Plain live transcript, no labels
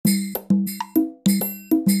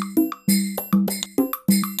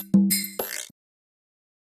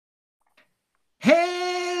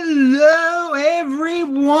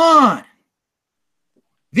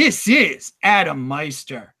This is Adam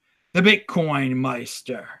Meister, the Bitcoin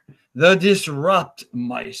Meister, the Disrupt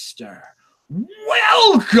Meister.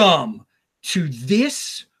 Welcome to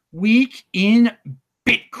This Week in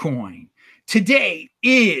Bitcoin. Today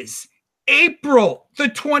is April the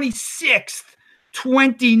 26th,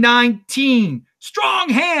 2019. Strong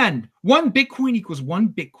hand. One Bitcoin equals one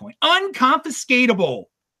Bitcoin. Unconfiscatable.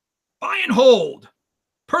 Buy and hold.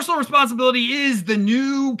 Personal responsibility is the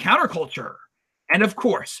new counterculture. And of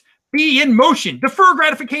course, be in motion, defer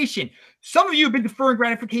gratification. Some of you have been deferring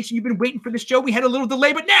gratification. You've been waiting for this show. We had a little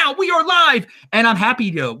delay, but now we are live. And I'm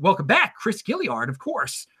happy to welcome back Chris Gilliard, of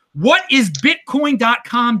course. What is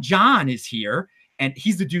Bitcoin.com? John is here. And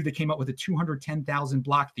he's the dude that came up with the 210,000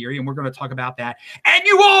 block theory. And we're going to talk about that. And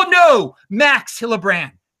you all know Max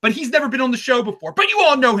Hillebrand, but he's never been on the show before. But you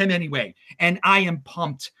all know him anyway. And I am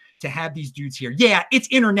pumped to have these dudes here. Yeah, it's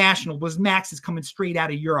international because Max is coming straight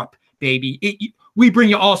out of Europe, baby. We bring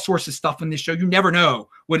you all sorts of stuff on this show. You never know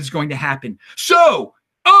what is going to happen. So,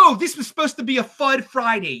 this was supposed to be a FUD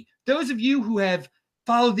Friday. Those of you who have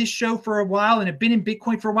followed this show for a while and have been in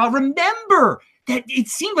Bitcoin for a while, remember that it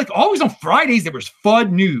seemed like always on Fridays there was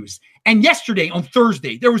FUD news. And yesterday, on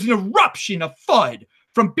Thursday, there was an eruption of FUD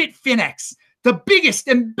from Bitfinex. The biggest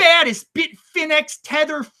and baddest Bitfinex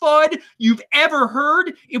Tether FUD you've ever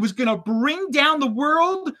heard. It was going to bring down the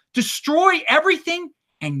world, destroy everything.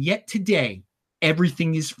 And yet today,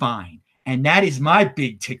 everything is fine. And that is my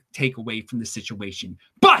big takeaway from the situation.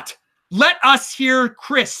 But let us hear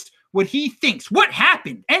Chris, what he thinks. What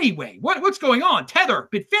happened anyway? What's going on? Tether,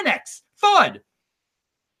 Bitfinex, FUD.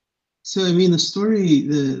 So, I mean, the story,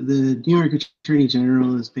 the New York Attorney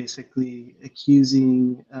General is basically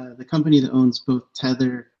accusing the company that owns both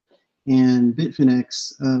Tether and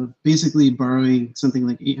Bitfinex of basically borrowing something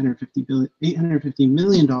like $850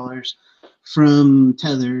 million from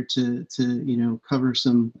Tether to cover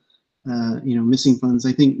some missing funds.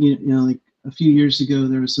 I think like a few years ago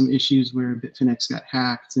there was some issues where Bitfinex got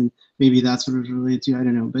hacked, and maybe that's what it was related to. I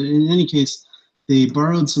don't know, but in any case, they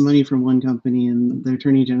borrowed some money from one company, and the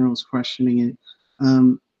Attorney General is questioning it.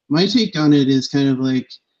 My take on it is kind of like,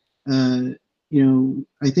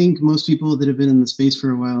 I think most people that have been in the space for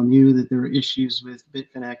a while knew that there were issues with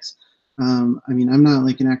Bitfinex. I mean, I'm not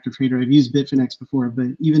like an active trader. I've used Bitfinex before, but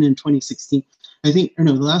even in 2016,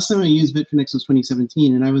 the last time I used Bitfinex was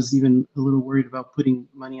 2017, and I was even a little worried about putting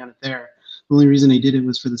money on it there. The only reason I did it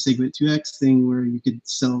was for the SegWit 2x thing, where you could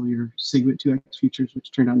sell your SegWit 2x futures,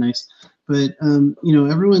 which turned out nice. But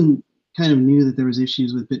everyone kind of knew that there was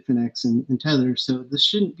issues with Bitfinex and Tether, so this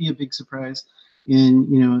shouldn't be a big surprise. And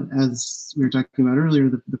as we were talking about earlier,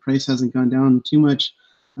 the price hasn't gone down too much.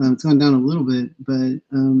 It's gone down a little bit, but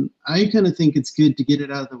I kind of think it's good to get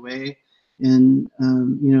it out of the way. And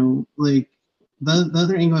like the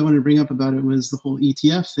other angle I wanted to bring up about it was the whole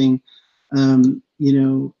ETF thing. The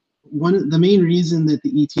main reason that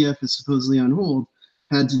the ETF is supposedly on hold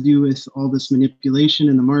had to do with all this manipulation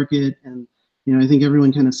in the market. And, I think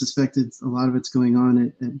everyone kind of suspected a lot of it's going on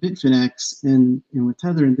at Bitfinex and with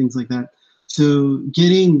Tether and things like that. So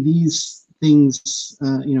getting these things,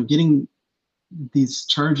 getting these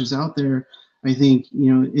charges out there, I think,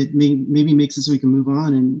 it maybe makes it so we can move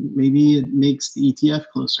on, and maybe it makes the ETF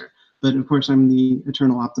closer. But of course, I'm the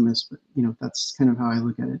eternal optimist, but, that's kind of how I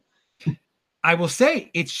look at it. I will say,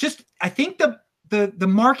 it's just, I think the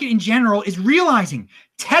market in general is realizing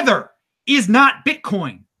Tether is not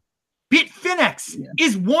Bitcoin. Bitfinex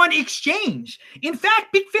is one exchange. In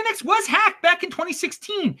fact, Bitfinex was hacked back in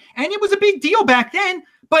 2016, and it was a big deal back then.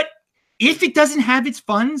 But if it doesn't have its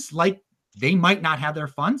funds, like they might not have their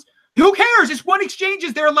funds, who cares? It's one exchange.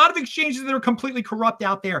 There are a lot of exchanges that are completely corrupt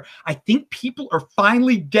out there. I think people are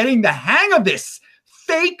finally getting the hang of this.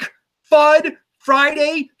 Fake FUD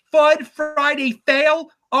Friday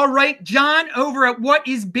fail. All right, John, over at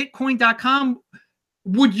whatisbitcoin.com,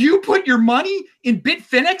 would you put your money in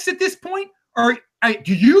Bitfinex at this point? Or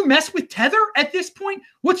do you mess with Tether at this point?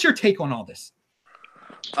 What's your take on all this?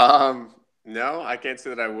 No, I can't say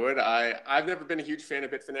that I would. I've never been a huge fan of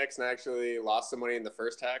Bitfinex, and I actually lost some money in the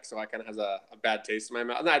first hack, so I kind of has a bad taste in my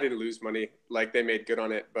mouth. I didn't lose money, like they made good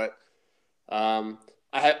on it, but I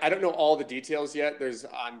don't know all the details yet.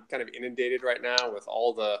 I'm kind of inundated right now with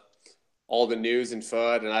all the news and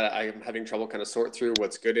FUD, and I'm having trouble kind of sort through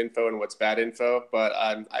what's good info and what's bad info. But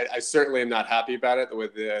I certainly am not happy about it. The way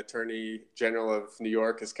the Attorney General of New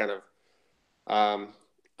York is kind of,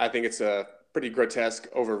 I think it's a pretty grotesque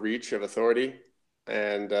overreach of authority.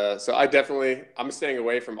 And so I'm staying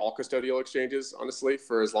away from all custodial exchanges, honestly,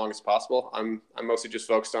 for as long as possible. I'm mostly just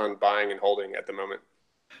focused on buying and holding at the moment.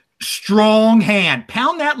 Strong hand.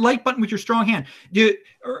 Pound that like button with your strong hand.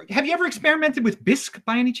 Have you ever experimented with Bisq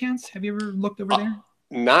by any chance? Have you ever looked over there?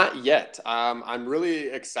 Not yet. I'm really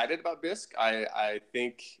excited about Bisq. I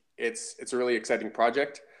think it's a really exciting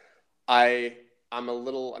project. I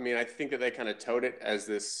think that they kind of touted it as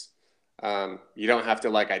this, you don't have to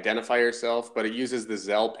like identify yourself, but it uses the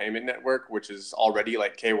Zelle payment network, which is already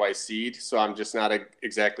like KYC'd. So I'm just not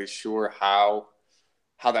exactly sure how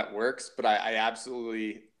that works, but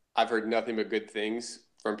I've heard nothing but good things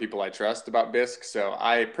from people I trust about Bisq. So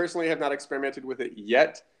I personally have not experimented with it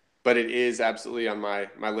yet, but it is absolutely on my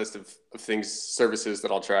list of services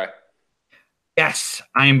that I'll try. Yes,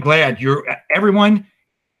 I am glad everyone.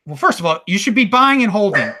 Well, first of all, you should be buying and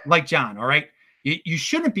holding like John. All right. You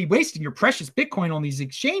shouldn't be wasting your precious Bitcoin on these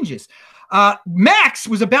exchanges. Max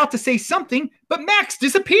was about to say something, but Max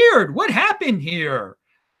disappeared. What happened here?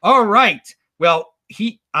 All right. Well,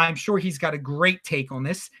 I'm sure he's got a great take on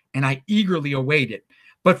this, and I eagerly await it.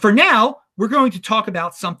 But for now, we're going to talk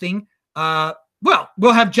about something.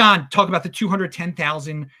 We'll have John talk about the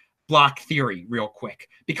 210,000 block theory real quick,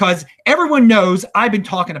 because everyone knows I've been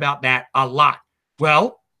talking about that a lot.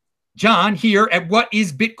 Well, John here at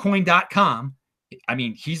whatisbitcoin.com, I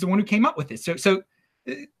mean, he's the one who came up with this. So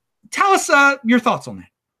tell us your thoughts on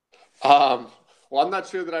that. Well, I'm not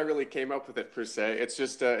sure that I really came up with it per se. It's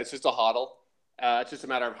just a hodl. It's just a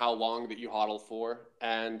matter of how long that you hodl for.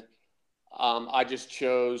 And I just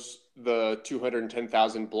chose the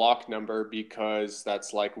 210,000 block number because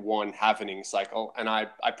that's like one halvening cycle. And I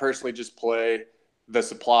personally just play the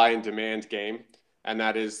supply and demand game. And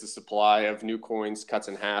that is the supply of new coins cuts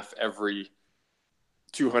in half every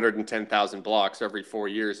 210,000 blocks every 4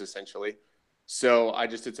 years, essentially. So I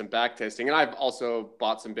just did some back testing, and I've also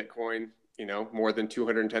bought some Bitcoin, more than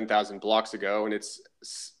 210,000 blocks ago, and it's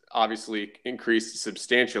obviously increased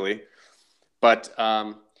substantially. But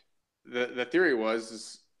the theory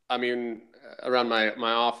was, around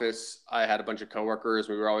my office, I had a bunch of coworkers.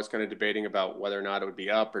 We were always kind of debating about whether or not it would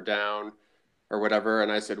be up or down or whatever.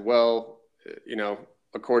 And I said, well,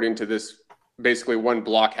 according to this basically one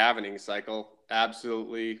block halvening cycle,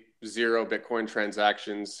 absolutely zero Bitcoin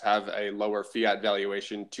transactions have a lower fiat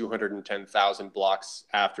valuation 210,000 blocks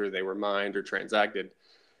after they were mined or transacted.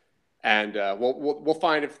 And we'll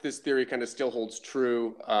find if this theory kind of still holds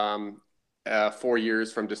true 4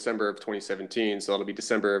 years from December of 2017. So it'll be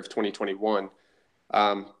December of 2021.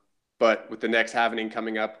 But with the next halvening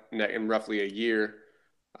coming up in roughly a year,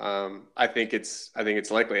 I think it's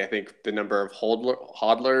likely. I think the number of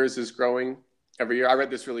hodlers is growing every year. I read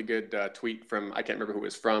this really good tweet from, I can't remember who it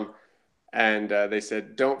was from, and they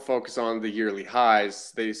said, don't focus on the yearly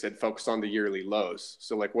highs. They said, focus on the yearly lows.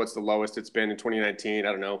 So like, what's the lowest it's been in 2019?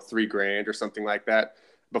 I don't know, $3,000 or something like that.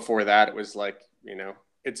 Before that, it was like,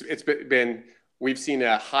 it's been, we've seen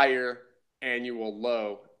a higher annual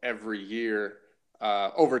low every year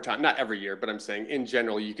over time. Not every year, but I'm saying in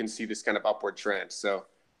general, you can see this kind of upward trend. So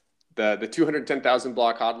the 210,000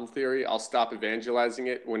 block hodl theory, I'll stop evangelizing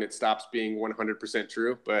it when it stops being 100%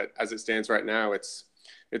 true. But as it stands right now, it's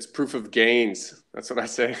proof of gains. That's what I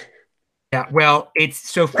say. Yeah, well,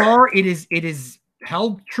 so far it is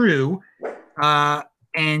held true,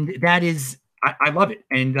 and that is, I love it,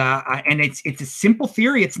 and it's a simple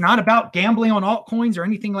theory. It's not about gambling on altcoins or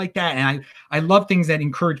anything like that. And I love things that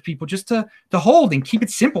encourage people just to hold and keep it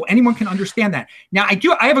simple. Anyone can understand that. Now,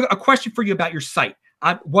 I have a question for you about your site.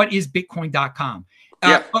 Whatisbitcoin.com.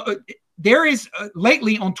 There is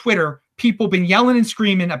lately on Twitter, people been yelling and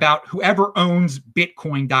screaming about whoever owns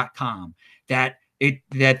Bitcoin.com that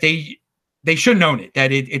they shouldn't own it. That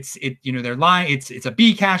they're lying. It's a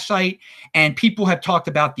Bcash site, and people have talked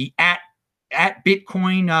about the at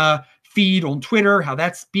Bitcoin feed on Twitter, how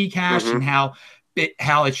that's Bcash, and how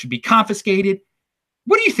it should be confiscated.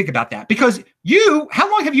 What do you think about that? Because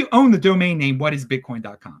how long have you owned the domain name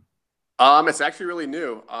whatisbitcoin.com? It's actually really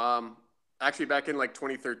new. Actually, back in like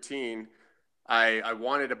 2013, I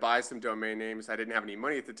wanted to buy some domain names. I didn't have any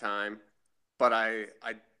money at the time, but I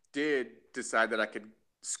did decide that I could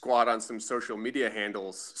squat on some social media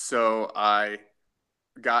handles. So I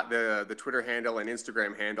got the Twitter handle and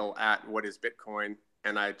Instagram handle at whatisbitcoin,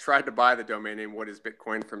 and I tried to buy the domain name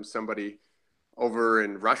whatisbitcoin from somebody over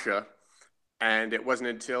in Russia. And it wasn't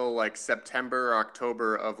until like September or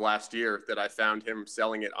October of last year that I found him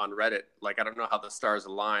selling it on Reddit. Like, I don't know how the stars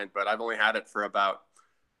aligned, but I've only had it for about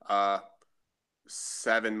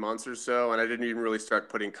 7 months or so. And I didn't even really start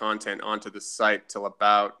putting content onto the site till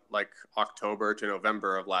about like October to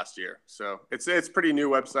November of last year. So it's a pretty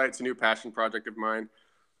new website. It's a new passion project of mine.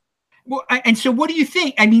 Well, and so what do you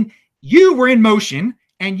think? I mean, you were in motion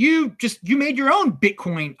and you made your own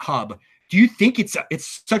Bitcoin hub. Do you think it's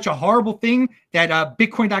such a horrible thing that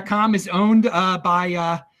Bitcoin.com is owned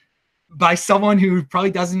by someone who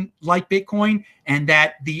probably doesn't like Bitcoin, and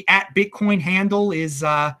that the @Bitcoin handle is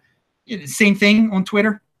same thing on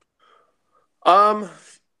Twitter?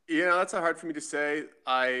 That's hard for me to say.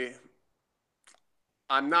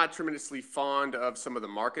 I'm not tremendously fond of some of the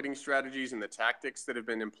marketing strategies and the tactics that have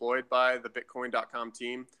been employed by the Bitcoin.com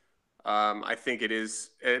team. I think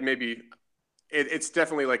it's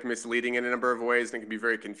definitely like misleading in a number of ways, and it can be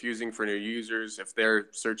very confusing for new users if they're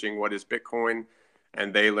searching what is Bitcoin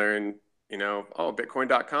and they learn,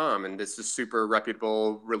 Bitcoin.com, and this is super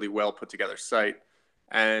reputable, really well put together site.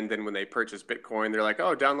 And then when they purchase Bitcoin, they're like,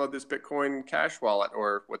 oh, download this Bitcoin Cash wallet,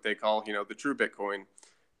 or what they call, the true Bitcoin.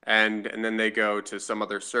 And then they go to some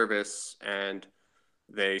other service and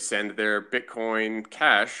they send their Bitcoin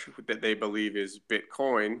Cash that they believe is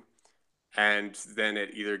Bitcoin. And then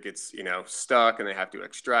it either gets, stuck and they have to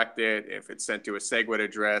extract it. If it's sent to a SegWit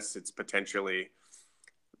address, it's potentially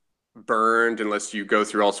burned unless you go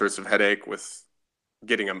through all sorts of headache with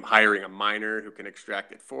hiring a miner who can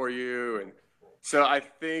extract it for you. And so I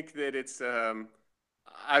think that it's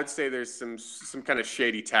I would say there's some kind of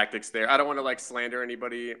shady tactics there. I don't want to slander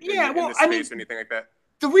anybody in this space or anything like that.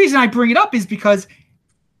 The reason I bring it up is because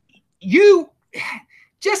I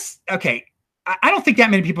don't think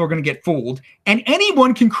that many people are going to get fooled, and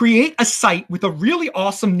anyone can create a site with a really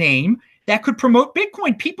awesome name that could promote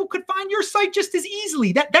Bitcoin. People could find your site just as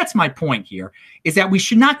easily. That's my point here, is that we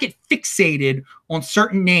should not get fixated on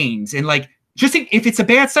certain names, and just if it's a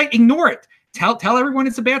bad site, ignore it. Tell everyone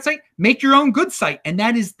it's a bad site. Make your own good site, and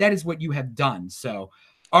that is what you have done. So,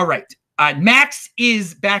 all right, Max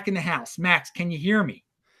is back in the house. Max, can you hear me?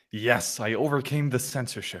 Yes, I overcame the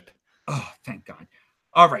censorship. Oh, thank God.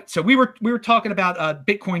 All right, so we were talking about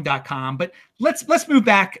Bitcoin.com, but let's move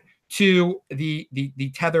back to the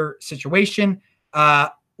Tether situation.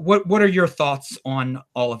 What are your thoughts on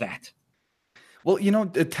all of that? Well,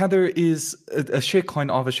 Tether is a shitcoin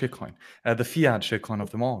of a shitcoin, the fiat shitcoin of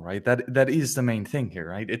them all, right? That is the main thing here,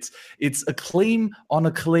 right? It's a claim on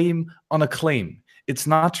a claim on a claim. It's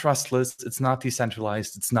not trustless. It's not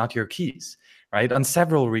decentralized. It's not your keys, right? On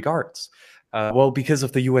several regards. Because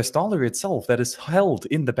of the US dollar itself that is held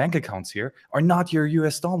in the bank accounts here are not your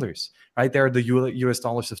US dollars, right? They're the US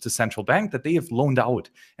dollars of the central bank that they have loaned out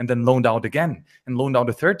and then loaned out again and loaned out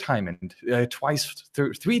a third time and twice,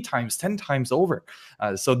 3 times, 10 times over.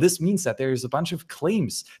 So this means that there is a bunch of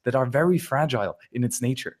claims that are very fragile in its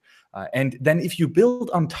nature. And then if you build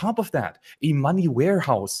on top of that a money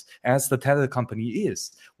warehouse, as the Tether company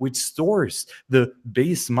is, which stores the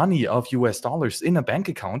base money of US dollars in a bank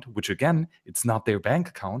account, which again, it's not their bank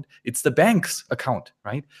account, it's the bank's account,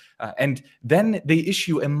 right? And then they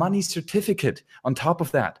issue a money certificate on top of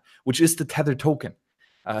that, which is the Tether token.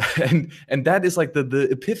 And that is the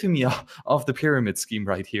epiphany of the pyramid scheme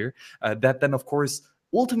right here. That then, of course,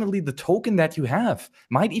 ultimately, the token that you have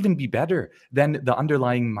might even be better than the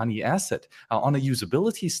underlying money asset on a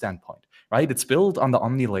usability standpoint, right? It's built on the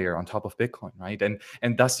Omni layer on top of Bitcoin, right? And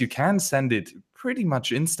thus you can send it pretty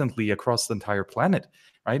much instantly across the entire planet,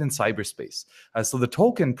 right, in cyberspace. So the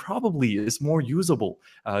token probably is more usable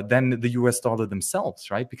than the US dollar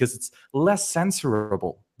themselves, right? Because it's less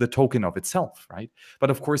censorable, the token of itself, right? But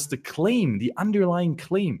of course, the claim, the underlying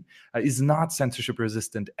claim is not censorship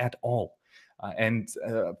resistant at all.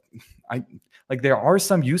 There are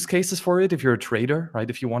some use cases for it if you're a trader, right?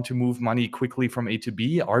 If you want to move money quickly from A to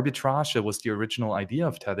B, arbitrage was the original idea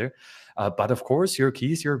of Tether. But of course, your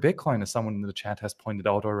keys, your Bitcoin, as someone in the chat has pointed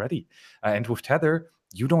out already. And with Tether,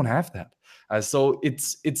 you don't have that. So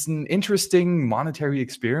it's an interesting monetary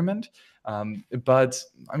experiment. But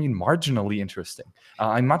I mean, marginally interesting.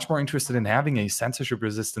 I'm much more interested in having a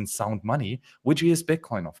censorship-resistant sound money, which is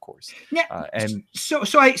Bitcoin, of course. Yeah.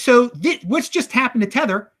 What's just happened to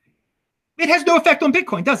Tether? It has no effect on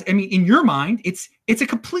Bitcoin, does it? I mean, in your mind, it is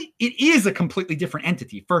a completely different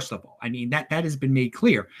entity. First of all, I mean that has been made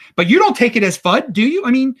clear. But you don't take it as FUD, do you?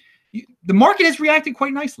 I mean, the market has reacted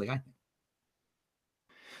quite nicely, I think.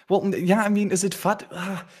 Well, yeah, I mean, is it FUD?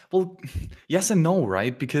 Well, yes and no,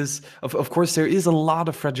 right? Because, of course, there is a lot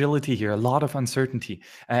of fragility here, a lot of uncertainty.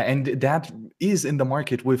 And that is in the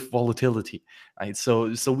market with volatility, right?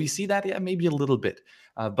 So we see that, yeah, maybe a little bit.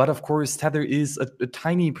 But, of course, Tether is a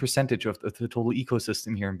tiny percentage of the total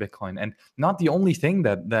ecosystem here in Bitcoin, and not the only thing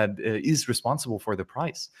that is responsible for the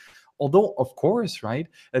price. Although, of course, right,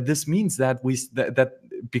 this means that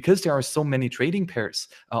because there are so many trading pairs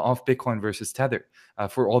of Bitcoin versus Tether,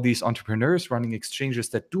 for all these entrepreneurs running exchanges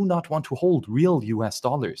that do not want to hold real US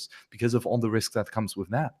dollars because of all the risk that comes with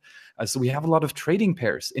that. So we have a lot of trading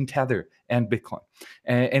pairs in Tether and Bitcoin.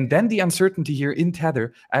 And then the uncertainty here in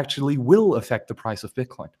Tether actually will affect the price of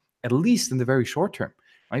Bitcoin, at least in the very short term,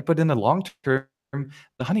 right? But in the long term,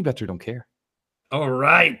 the honey badger don't care. All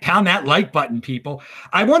right, pound that like button, people.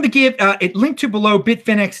 I wanted to give it linked to below.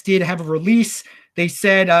 Bitfinex did have a release. They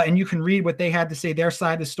said, and you can read what they had to say, their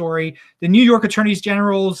side of the story. The New York Attorney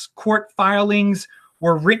General's court filings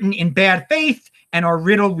were written in bad faith and are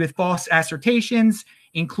riddled with false assertions,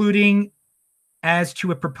 including as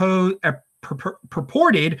to a purported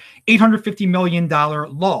 $850 million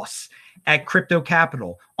loss at Crypto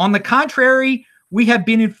Capital. On the contrary, we have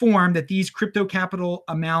been informed that these crypto capital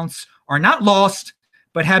amounts are not lost,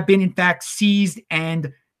 but have been in fact seized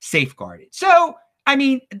and safeguarded. So, I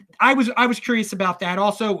mean, I was curious about that.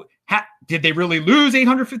 Also, did they really lose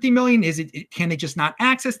 850 million? Can they just not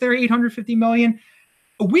access their 850 million?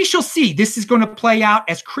 We shall see. This is going to play out,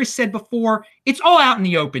 as Chris said before. It's all out in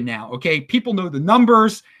the open now. Okay, people know the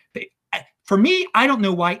numbers. For me, I don't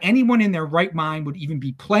know why anyone in their right mind would even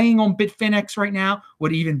be playing on Bitfinex right now,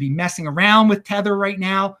 would even be messing around with Tether right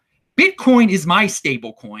now. Bitcoin is my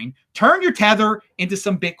stable coin. Turn your Tether into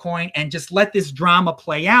some Bitcoin and just let this drama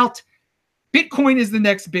play out. Bitcoin is the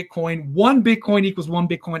next Bitcoin. One Bitcoin equals one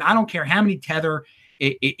Bitcoin. I don't care how many Tether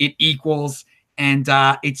it equals. And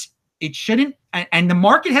it shouldn't. And the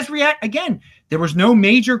market has reacted. Again, there was no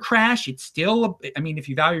major crash. It's still, I mean, if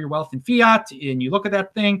you value your wealth in fiat and you look at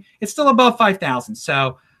that thing, it's still above 5,000.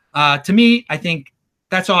 So to me, I think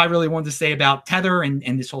that's all I really wanted to say about Tether and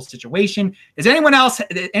this whole situation. Does anyone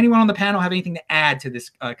on the panel have anything to add to this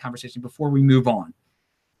conversation before we move on?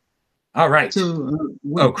 All right. So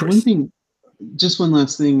one thing, just one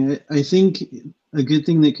last thing. I think a good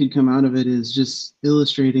thing that could come out of it is just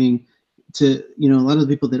illustrating to, a lot of the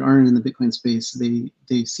people that aren't in the Bitcoin space,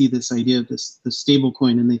 they see this idea of the stable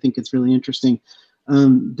coin and they think it's really interesting.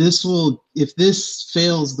 If this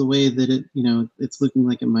fails the way that it's looking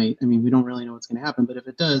like it might, I mean, we don't really know what's going to happen, but if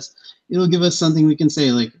it does, it'll give us something we can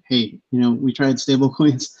say like, hey, we tried stable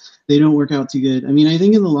coins. They don't work out too good. I mean, I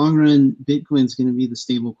think in the long run, Bitcoin's going to be the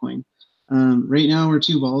stable coin. Right now we're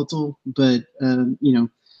too volatile, but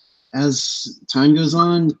as time goes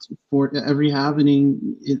on, for every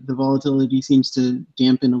happening, the volatility seems to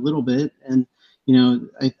dampen a little bit. And,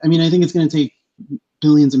 I think it's going to take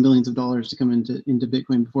billions and billions of dollars to come into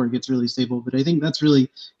Bitcoin before it gets really stable. But I think that's really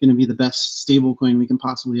going to be the best stable coin we can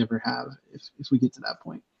possibly ever have if we get to that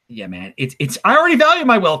point. Yeah, man. I already value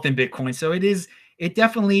my wealth in Bitcoin. So it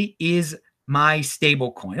definitely is my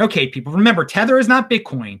stable coin. Okay, people, remember, Tether is not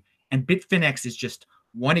Bitcoin and Bitfinex is just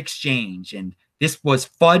one exchange. And this was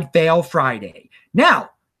FUD Fail Friday. Now,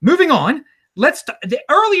 moving on,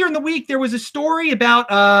 earlier in the week, there was a story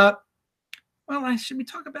about, should we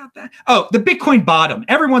talk about that? Oh, the Bitcoin bottom.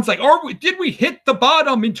 Everyone's like, did we hit the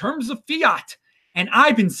bottom in terms of fiat? And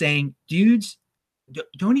I've been saying, dudes,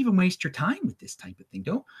 don't even waste your time with this type of thing.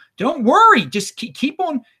 Don't worry. Just keep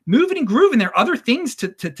on moving and grooving. There are other things to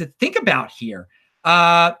think about here.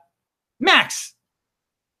 Max,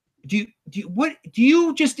 do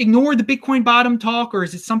you just ignore the Bitcoin bottom talk, or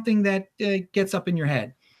is it something that gets up in your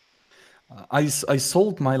head? I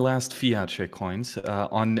sold my last fiat shitcoins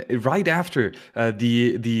right after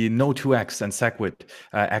the No2x and SegWit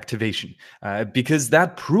activation because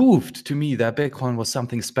that proved to me that Bitcoin was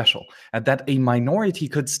something special and that a minority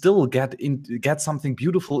could still get something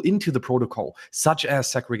beautiful into the protocol, such as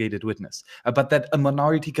segregated witness, but that a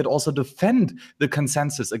minority could also defend the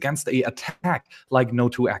consensus against an attack like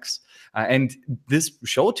No2x. And this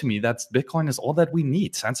showed to me that Bitcoin is all that we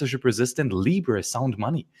need: censorship-resistant, Libre, sound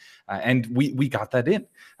money. And we got that in.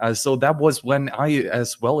 So that was when I,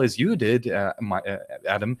 as well as you did,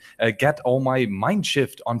 Adam, get all my mind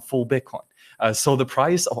shift on full Bitcoin. So the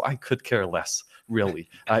price, I could care less. Really.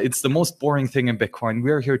 It's the most boring thing in Bitcoin.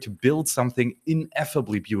 We're here to build something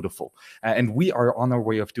ineffably beautiful. And we are on our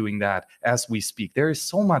way of doing that as we speak. There is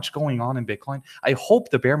so much going on in Bitcoin. I hope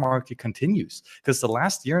the bear market continues because the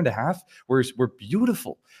last year and a half were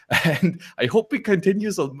beautiful. And I hope it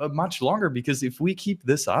continues much longer, because if we keep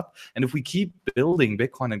this up and if we keep building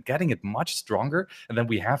Bitcoin and getting it much stronger than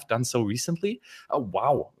we have done so recently,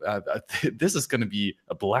 this is going to be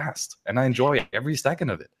a blast. And I enjoy every second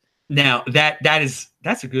of it. Now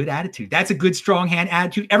that's a good attitude. That's a good strong hand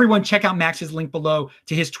attitude. Everyone check out Max's link below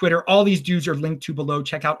to his Twitter. All these dudes are linked to below.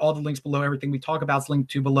 Check out all the links below. Everything we talk about is linked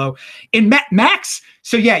to below. And Max,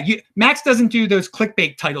 so yeah, Max doesn't do those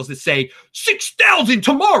clickbait titles that say 6,000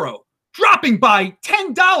 tomorrow. dropping by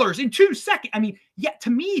 $10 in 2 seconds. I mean, yeah, to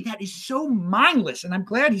me, that is so mindless. And I'm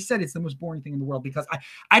glad he said it's the most boring thing in the world, because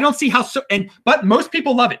I don't see how so, but most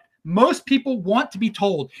people love it. Most people want to be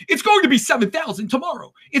told it's going to be 7,000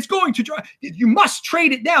 tomorrow. It's going to drop. You must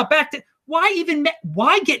trade it now. Back to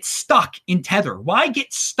why get stuck in Tether? Why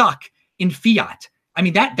get stuck in fiat? I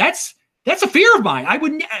mean, that's a fear of mine. I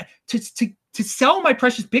wouldn't to sell my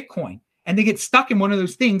precious Bitcoin and they get stuck in one of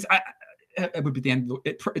those things. It would be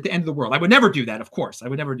at the end of the world. I would never do that. Of course, I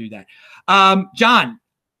would never do that. John,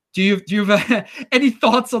 do you have any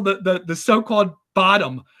thoughts on the so-called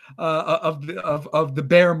bottom of the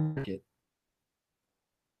bear market?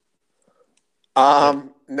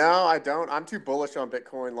 No, I don't. I'm too bullish on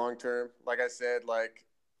Bitcoin long term. Like I said, like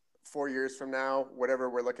 4 years from now, whatever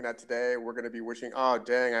we're looking at today, we're going to be wishing, oh,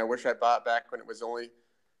 dang, I wish I bought back when it was only,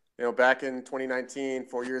 back in 2019,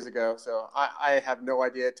 4 years ago. So I have no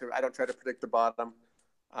idea. I don't try to predict the bottom.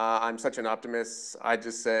 I'm such an optimist. I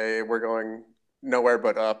just say we're going nowhere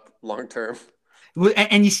but up long term.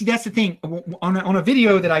 And you see, that's the thing. On a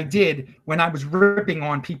video that I did when I was ripping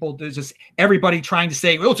on people, there's just everybody trying to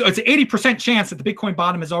say, well, it's an 80% chance that the Bitcoin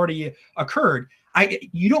bottom has already occurred.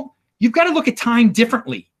 You've got to look at time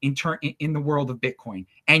differently in the world of Bitcoin.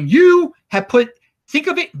 And you have think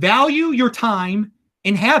of it, value your time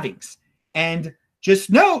in halvings, and just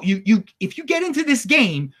know if you get into this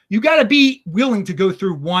game, you got to be willing to go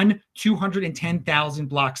through 210,000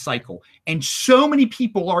 block cycle. And so many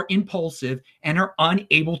people are impulsive and are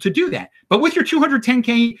unable to do that. But with your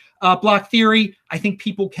 210K block theory, I think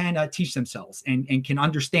people can teach themselves and can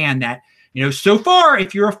understand that, so far,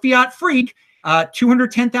 if you're a fiat freak,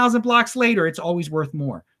 210,000 blocks later, it's always worth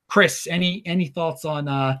more. Chris, any thoughts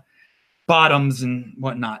on bottoms and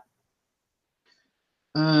whatnot?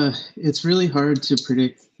 It's really hard to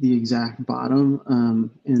predict the exact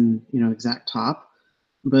bottom and exact top,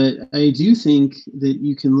 but I do think that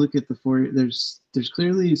you can look at there's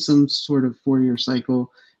clearly some sort of 4-year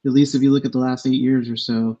cycle. At least if you look at the last 8 years or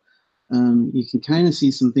so, you can kind of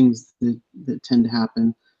see some things that tend to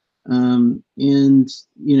happen. And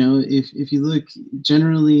if you look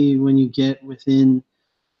generally, when you get within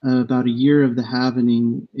about a year of the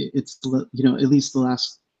halvening, it's at least the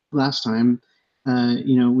last time.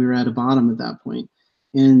 We were at a bottom at that point.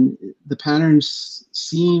 And the patterns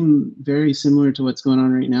seem very similar to what's going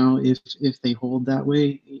on right now. If they hold that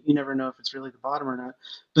way, you never know if it's really the bottom or not.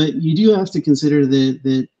 But you do have to consider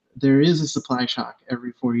that there is a supply shock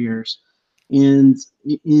every 4 years. And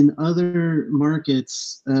in other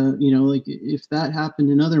markets, like if that happened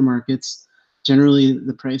in other markets, generally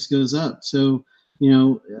the price goes up. So,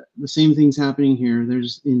 the same thing's happening here.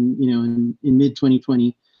 There's in mid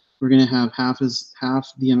 2020, we're going to have half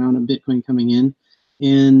the amount of Bitcoin coming in,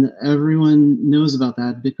 and everyone knows about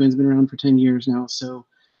that. Bitcoin's been around for 10 years now, so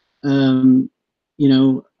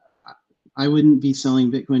I wouldn't be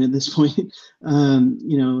selling Bitcoin at this point.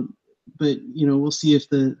 But we'll see if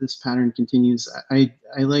this pattern continues. I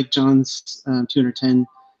like John's 210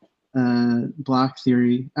 block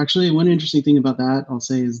theory. Actually, one interesting thing about that I'll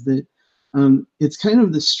say is that it's kind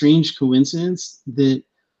of the strange coincidence that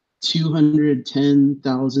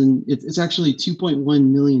 210,000, it's actually 2.1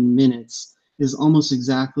 million minutes is almost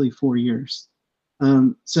exactly 4 years.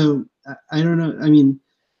 So I don't know. I mean,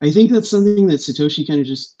 I think that's something that Satoshi kind of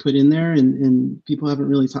just put in there, and people haven't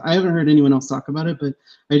really I haven't heard anyone else talk about it, but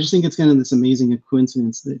I just think it's kind of this amazing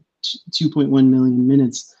coincidence that 2.1 million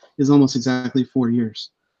minutes is almost exactly 4 years.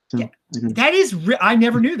 So yeah, that is, I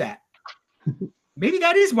never knew that. Maybe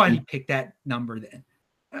that is why he picked that number then.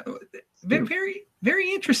 Very,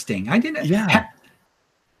 very interesting. I didn't. Yeah.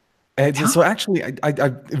 So actually,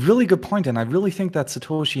 I really good point, and I really think that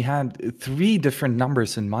Satoshi had 3 different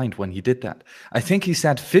numbers in mind when he did that. I think he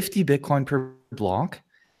said 50 Bitcoin per block,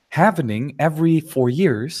 happening every 4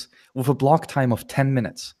 years with a block time of 10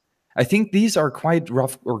 minutes. I think these are quite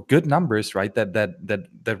rough or good numbers, right?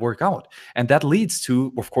 That work out, and that leads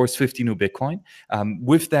to, of course, 50 new Bitcoin,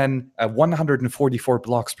 with then 144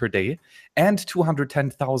 blocks per day and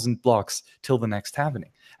 210,000 blocks till the next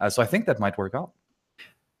halvening. So I think that might work out.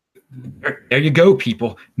 There you go,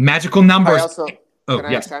 people. Magical numbers. Can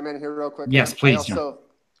I chime in here real quick? Yes, please.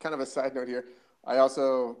 Kind of a side note here. I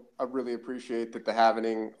really appreciate that the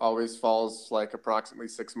halvening always falls like approximately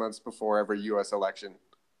 6 months before every U.S. election.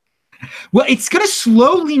 Well, it's going to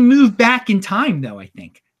slowly move back in time, though, I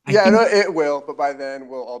think. It will, but by then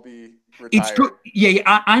we'll all be retired. It's true.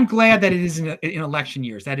 Yeah, I'm glad that it is in election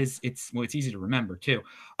years. It's easy to remember, too.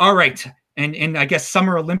 All right. And I guess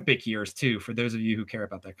Summer Olympic years, too, for those of you who care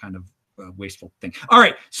about that kind of wasteful thing. All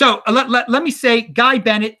right. So let me say, Guy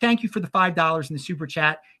Bennett, thank you for the $5 in the super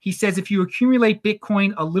chat. He says, if you accumulate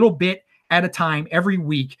Bitcoin a little bit at a time every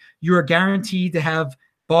week, you are guaranteed to have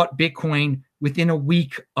bought Bitcoin within a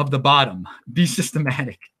week of the bottom. Be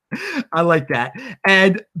systematic. I like that.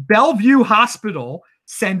 And Bellevue Hospital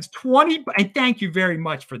sends 20, and thank you very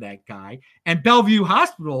much for that, Guy. And Bellevue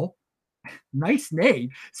Hospital, nice name,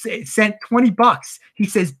 sent $20. He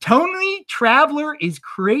says, Tony Traveler is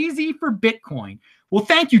crazy for Bitcoin. Well,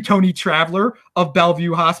 thank you, Tony Traveler of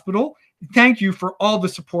Bellevue Hospital. Thank you for all the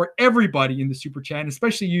support, everybody in the super chat, and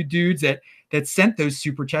especially you dudes that sent those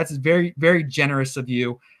super chats. It's very, very generous of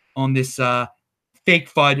you on this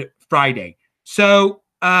Fake FUD Friday. So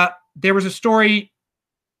there was a story.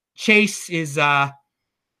 Chase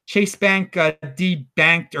Bank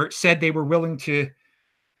debanked or said they were willing to.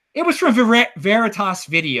 It was from Veritas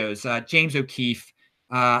Videos, James O'Keefe,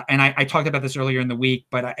 and I talked about this earlier in the week,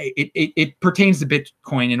 but it pertains to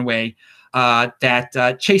Bitcoin in a way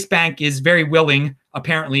that Chase Bank is very willing,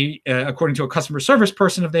 apparently, according to a customer service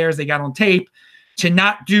person of theirs, they got on tape, to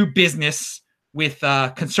not do business with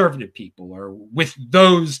conservative people or with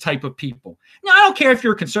those type of people. Now, I don't care if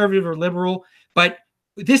you're conservative or liberal, but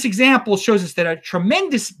this example shows us that a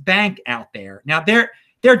tremendous bank out there, now they're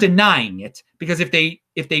denying it, because if they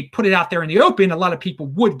put it out there in the open, a lot of people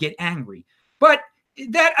would get angry. But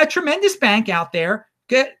that a tremendous bank out there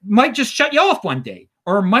might just shut you off one day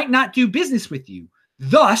or might not do business with you.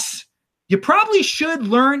 Thus, you probably should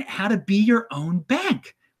learn how to be your own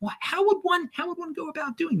bank. Well, how would one go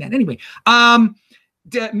about doing that? Anyway,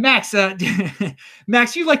 Max,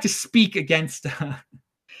 Max, you like to speak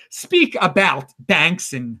about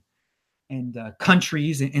banks and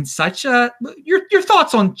countries and such. Your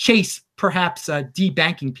thoughts on Chase perhaps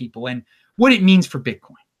debanking people and what it means for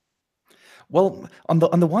Bitcoin? Well, on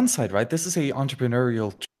the one side, right, this is a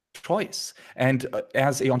entrepreneurial choice, and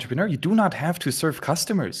as an entrepreneur, you do not have to serve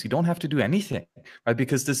customers. You don't have to do anything, right?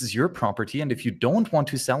 Because this is your property, and if you don't want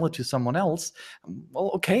to sell it to someone else,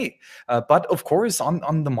 well, okay. But of course,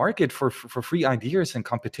 on the market for free ideas and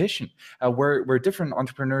competition, where different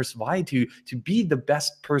entrepreneurs vie to be the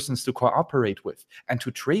best persons to cooperate with and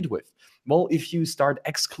to trade with. Well, if you start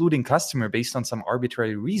excluding customer based on some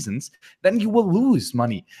arbitrary reasons, then you will lose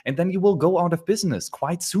money and then you will go out of business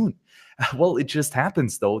quite soon. Well, it just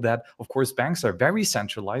happens, though, that, of course, banks are very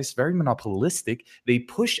centralized, very monopolistic. They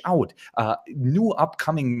push out new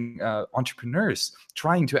upcoming entrepreneurs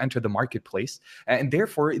trying to enter the marketplace. And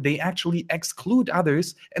therefore, they actually exclude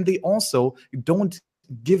others, and they also don't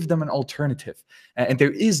give them an alternative. And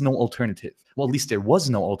there is no alternative. Well, at least there was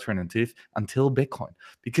no alternative until Bitcoin.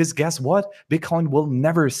 Because guess what? Bitcoin will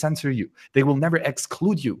never censor you. They will never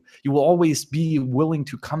exclude you. You will always be willing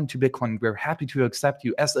to come to Bitcoin. We're happy to accept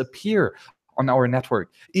you as a peer on our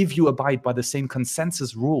network if you abide by the same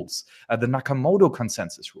consensus rules, the Nakamoto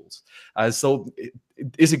consensus rules. So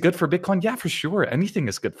is it good for Bitcoin? Yeah, for sure. Anything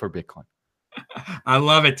is good for Bitcoin. I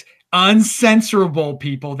love it. Uncensorable,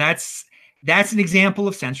 people. That's an example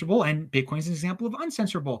of censorable, and Bitcoin's an example of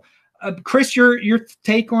uncensorable. Chris, your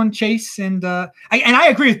take on Chase, and I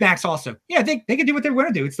agree with Max also. Yeah, they can do what they want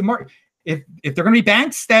to do. It's the market. If they're going to be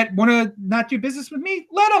banks that want to not do business with me,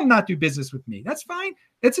 let them not do business with me. That's fine.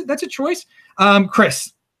 That's a choice.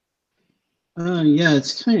 Chris. Yeah,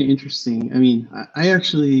 it's kind of interesting. I mean, I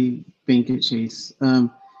actually bank at Chase.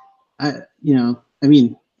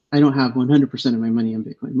 I don't have 100% of my money on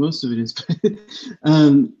Bitcoin. Most of it is, but,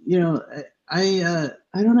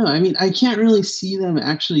 I don't know. I mean, I can't really see them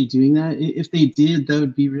actually doing that. If they did, that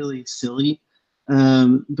would be really silly.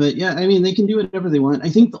 But yeah, I mean, they can do whatever they want. I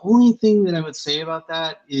think the only thing that I would say about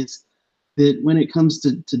that is that when it comes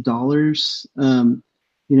to dollars,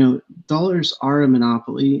 dollars are a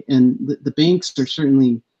monopoly, and the banks are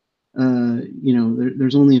certainly,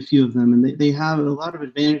 there's only a few of them, and they have a lot of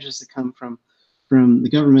advantages that come from the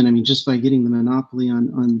government. I mean, just by getting the monopoly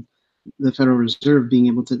on the Federal Reserve being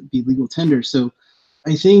able to be legal tender. So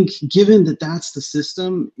I think given that that's the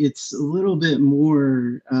system, it's a little bit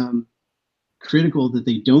more critical that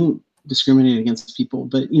they don't discriminate against people.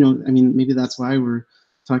 But, I mean, maybe that's why we're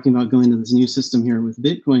talking about going to this new system here with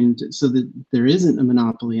Bitcoin, so that there isn't a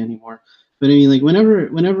monopoly anymore. But I mean, like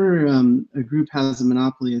whenever a group has a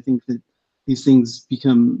monopoly, I think that these things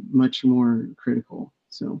become much more critical.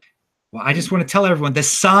 So. Well, I just want to tell everyone, the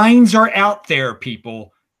signs are out there,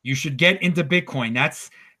 people. You should get into Bitcoin. That's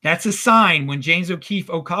a sign when James O'Keefe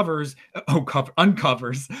uncovers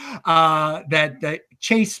that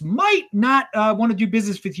Chase might not want to do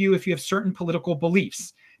business with you if you have certain political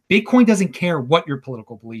beliefs. Bitcoin doesn't care what your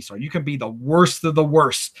political beliefs are. You can be the worst of the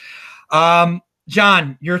worst.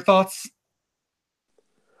 John, your thoughts?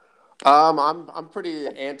 I'm pretty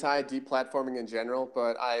anti deplatforming in general,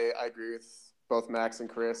 but I agree with both Max and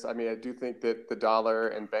Chris. I mean, I do think that the dollar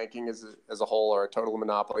and banking as a whole are a total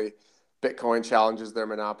monopoly. Bitcoin challenges their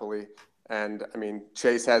monopoly. And I mean,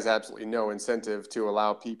 Chase has absolutely no incentive to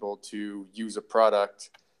allow people to use a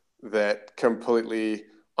product that completely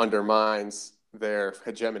undermines their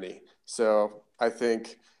hegemony. So I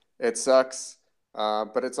think it sucks.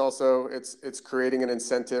 But it's also it's creating an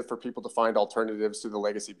incentive for people to find alternatives to the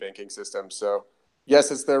legacy banking system. So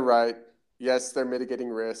yes, it's their right. Yes, they're mitigating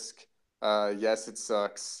risk. Yes, it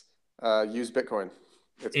sucks. Use Bitcoin.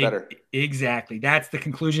 It's better. Exactly. That's the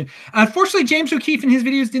conclusion. Unfortunately, James O'Keefe in his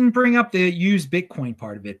videos didn't bring up the use Bitcoin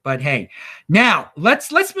part of it. But hey, now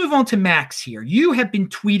let's move on to Max here. You have been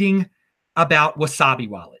tweeting about Wasabi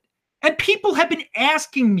Wallet, and people have been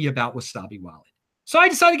asking me about Wasabi Wallet. So I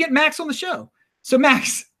decided to get Max on the show. So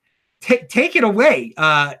Max, take it away.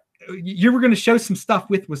 You were going to show some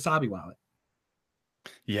stuff with Wasabi Wallet.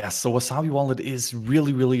 Yes, so Wasabi Wallet is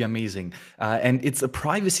really, really amazing. And it's a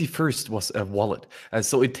privacy-first wallet.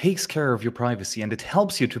 So it takes care of your privacy and it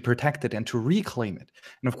helps you to protect it and to reclaim it.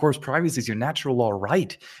 And of course, privacy is your natural law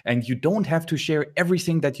right. And you don't have to share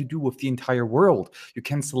everything that you do with the entire world. You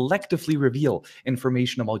can selectively reveal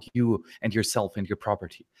information about you and yourself and your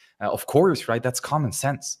property. Of course, right? That's common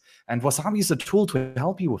sense. And Wasabi is a tool to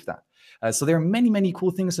help you with that. So there are many, many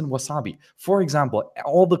cool things in Wasabi. For example,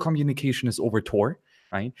 all the communication is over Tor.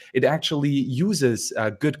 Right? It actually uses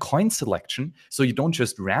good coin selection, so you don't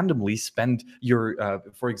just randomly spend your,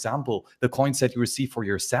 for example, the coins that you receive for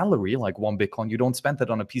your salary, like 1 Bitcoin. You don't spend that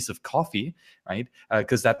on a piece of coffee, right?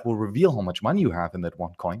 Because that will reveal how much money you have in that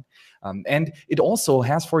one coin. And it also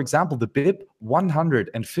has, for example, the BIP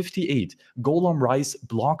 158 Golem Rice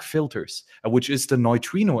block filters, which is the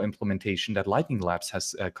Neutrino implementation that Lightning Labs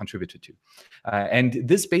has contributed to. And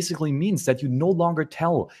this basically means that you no longer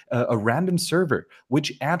tell a random server which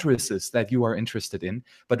addresses that you are interested in,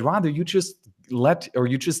 but rather you just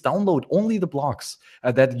download only the blocks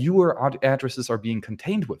that your addresses are being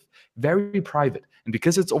contained with. Very private. And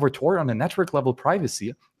because it's over Tor on a network level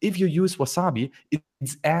privacy, if you use Wasabi,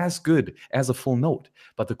 it's as good as a full node.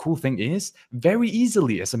 But the cool thing is, very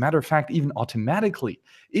easily, as a matter of fact, even automatically,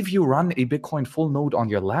 if you run a Bitcoin full node on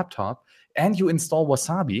your laptop and you install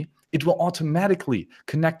Wasabi, it will automatically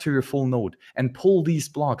connect to your full node and pull these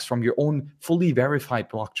blocks from your own fully verified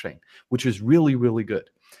blockchain, which is really, really good.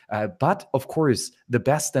 But of course, the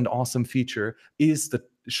best and awesome feature is the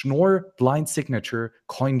Schnorr blind signature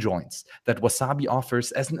coin joins that Wasabi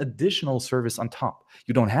offers as an additional service on top.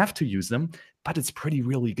 You don't have to use them, but it's pretty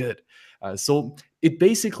really good. So it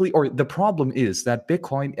basically, or the problem is that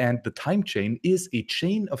Bitcoin and the time chain is a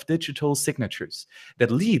chain of digital signatures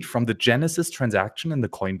that lead from the Genesis transaction in the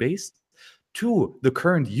Coinbase to the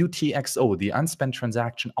current UTXO, the unspent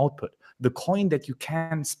transaction output, the coin that you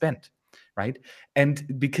can spend. Right?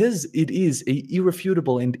 And because it is a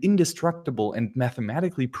irrefutable and indestructible and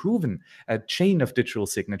mathematically proven chain of digital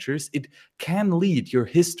signatures, it can lead your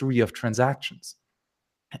history of transactions.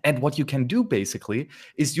 And what you can do basically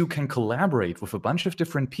is you can collaborate with a bunch of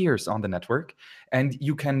different peers on the network, and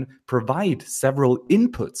you can provide several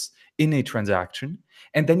inputs in a transaction,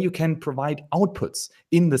 and then you can provide outputs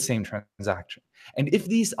in the same transaction. And if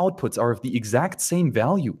these outputs are of the exact same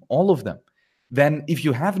value, all of them, then if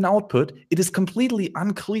you have an output, it is completely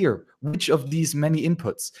unclear which of these many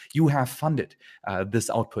inputs you have funded this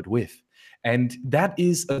output with. And that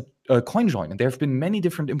is a coin join. And there have been many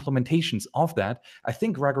different implementations of that. I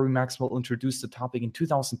think Gregory Maxwell introduced the topic in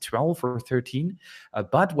 2012 or 13,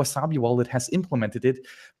 but Wasabi Wallet has implemented it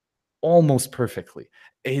almost perfectly.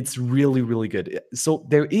 It's really, really good. So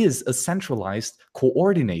there is a centralized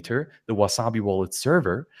coordinator, the Wasabi Wallet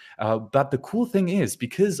server. But the cool thing is,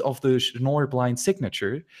 because of the Schnorr blind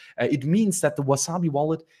signature, it means that the Wasabi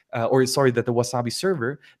Wallet, that the Wasabi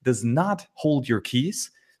server does not hold your keys.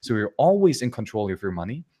 So you're always in control of your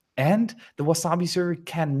money. And the Wasabi server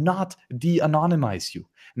cannot de-anonymize you.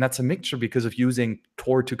 And that's a mixture because of using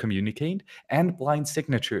Tor to communicate and blind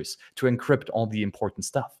signatures to encrypt all the important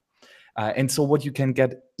stuff. And so what you can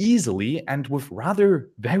get easily and with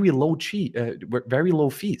rather very low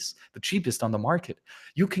fees, the cheapest on the market,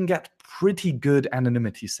 you can get pretty good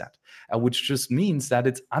anonymity set, which just means that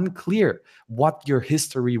it's unclear what your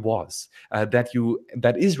history was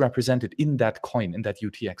that is represented in that coin, in that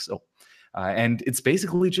UTXO. And it's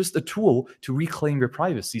basically just a tool to reclaim your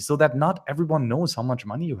privacy so that not everyone knows how much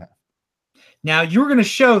money you have. Now, you were going to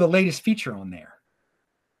show the latest feature on there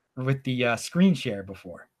with the screen share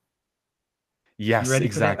before. Yes,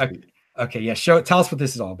 exactly. Okay, yeah. Tell us what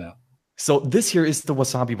this is all about. So this here is the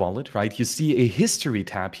Wasabi wallet, right? You see a history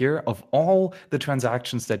tab here of all the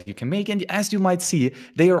transactions that you can make. And as you might see,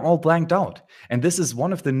 they are all blanked out. And this is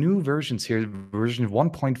one of the new versions here, version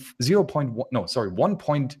 1.0.1, no, sorry,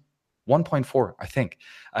 1.4, I think.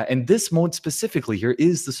 And this mode specifically here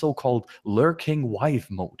is the so-called lurking wife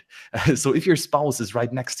mode. So if your spouse is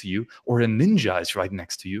right next to you or a ninja is right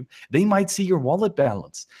next to you, they might see your wallet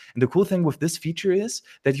balance. And the cool thing with this feature is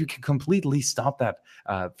that you can completely stop that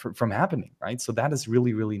from happening, right? So that is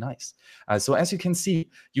really, really nice. So as you can see,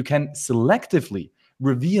 you can selectively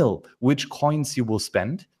reveal which coins you will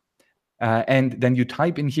spend. And then you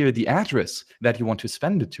type in here the address that you want to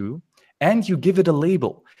spend it to, and you give it a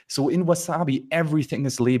label. So in Wasabi, everything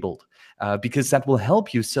is labeled because that will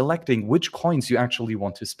help you selecting which coins you actually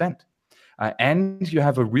want to spend. And you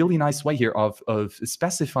have a really nice way here of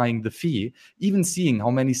specifying the fee, even seeing how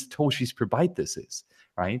many Satoshis per byte this is,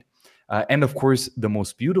 right? And of course, the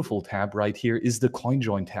most beautiful tab right here is the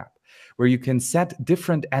CoinJoin tab, where you can set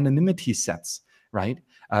different anonymity sets, right?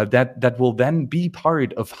 That will then be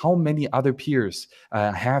part of how many other peers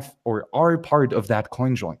have or are part of that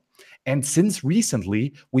CoinJoin. And since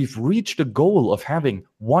recently, we've reached a goal of having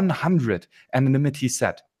 100 anonymity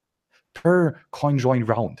set per CoinJoin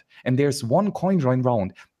round. And there's one CoinJoin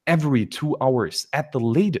round every 2 hours at the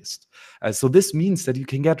latest. So this means that you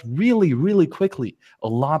can get really, really quickly a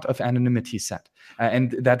lot of anonymity set.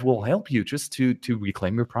 And that will help you just to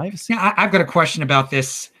reclaim your privacy. Yeah, I've got a question about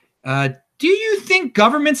this. Do you think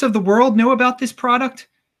governments of the world know about this product?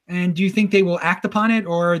 And do you think they will act upon it,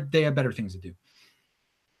 or they have better things to do?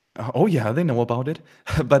 Oh yeah, they know about it,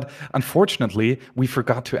 but unfortunately, we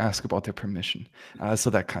forgot to ask about their permission. So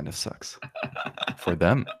that kind of sucks for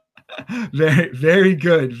them. Very, very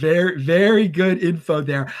good. Very, very good info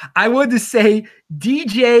there. I wanted to say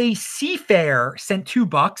DJ Seafair sent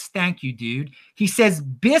 $2. Thank you, dude. He says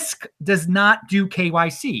Bisq does not do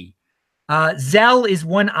KYC. Zelle is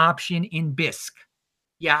one option in Bisq.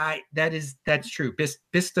 Yeah, that's true.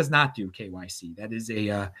 Bisq does not do KYC. That is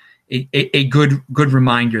a good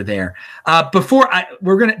reminder there.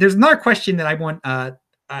 There's another question that I want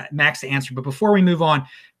Max to answer, but before we move on,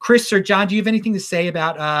 Chris or John, do you have anything to say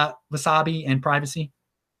about Wasabi and privacy?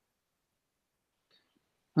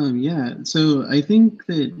 Yeah, so I think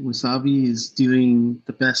that Wasabi is doing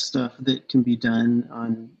the best stuff that can be done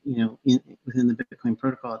on, within the Bitcoin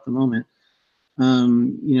protocol at the moment.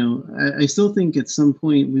 I still think at some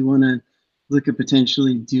point we want to look at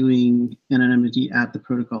potentially doing anonymity at the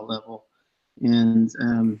protocol level. And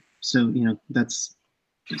so, that's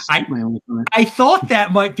just my only comment. I thought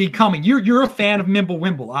that might be coming. You're a fan of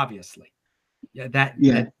Mimblewimble, obviously. I've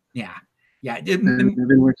been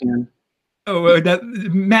working on.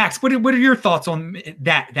 Max, what are your thoughts on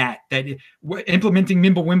that implementing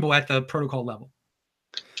Mimblewimble at the protocol level?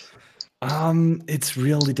 It's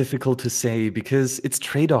really difficult to say because it's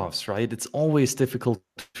trade-offs, right? It's always difficult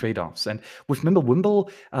trade-offs. And with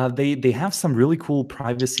Mimblewimble, they have some really cool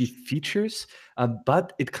privacy features,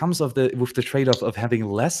 but it comes with the trade-off of having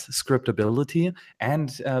less scriptability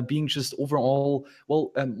and being just overall,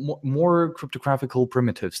 more cryptographical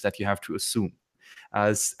primitives that you have to assume.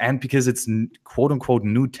 And because it's quote unquote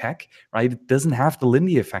new tech, right? It doesn't have the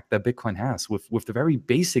Lindy effect that Bitcoin has with the very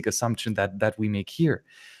basic assumption that we make here.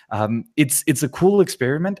 It's a cool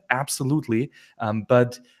experiment, absolutely,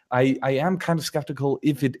 but I am kind of skeptical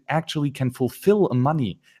if it actually can fulfill a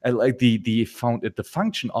money like the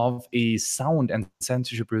function of a sound and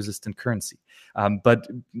censorship-resistant currency. But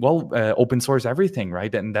open source everything,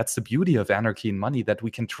 right? And that's the beauty of anarchy and money, that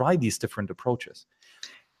we can try these different approaches.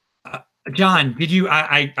 John, did you?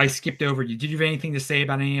 I skipped over you. Did you have anything to say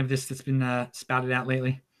about any of this that's been spouted out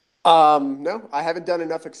lately? No, I haven't done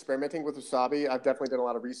enough experimenting with Wasabi. I've definitely done a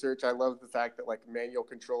lot of research. I love the fact that manual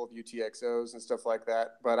control of UTXOs and stuff like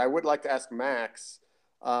that. But I would like to ask Max,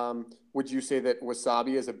 would you say that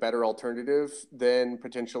Wasabi is a better alternative than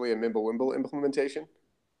potentially a Mimblewimble implementation?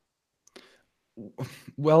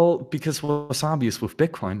 Well, because Wasabi is with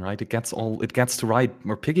Bitcoin, right? It gets to ride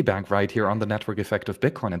or piggyback right here on the network effect of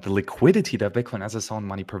Bitcoin and the liquidity that Bitcoin as a sound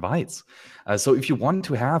money provides. So if you want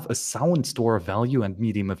to have a sound store of value and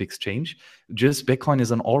medium of exchange, just Bitcoin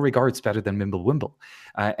is in all regards better than Mimblewimble.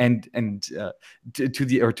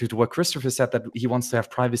 To what Christopher said, that he wants to have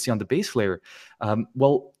privacy on the base layer.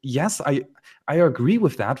 Yes, I agree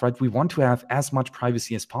with that, right? We want to have as much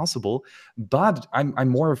privacy as possible, but I'm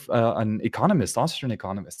more of an economist, Austrian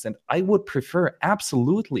economist, and I would prefer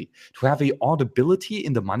absolutely to have a audibility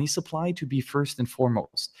in the money supply to be first and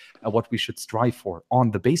foremost what we should strive for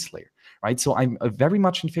on the base layer, right? So I'm very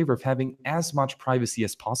much in favor of having as much privacy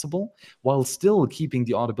as possible while still keeping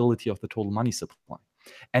the audibility of the total money supply.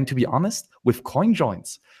 And to be honest, with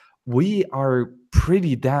CoinJoins, we are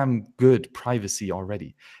pretty damn good privacy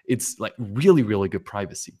already. It's like really, really good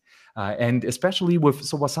privacy. And especially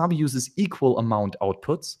so Wasabi uses equal amount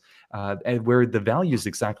outputs, and where the value is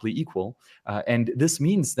exactly equal. And this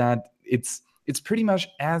means that it's pretty much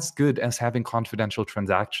as good as having confidential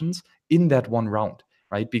transactions in that one round,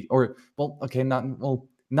 right?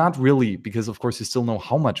 Not really, because of course you still know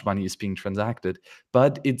how much money is being transacted,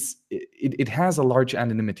 but it has a large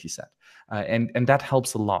anonymity set. And that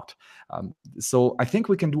helps a lot. So I think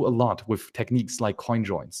we can do a lot with techniques like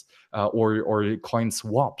CoinJoins or coin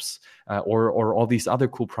swaps or all these other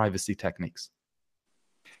cool privacy techniques.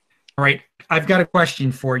 All right, I've got a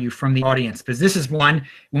question for you from the audience, because this is one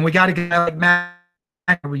when we got to get like Matt.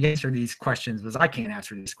 We answer these questions because I can't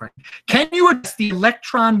answer these questions. Can you address the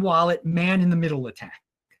Electron wallet man-in-the-middle attack?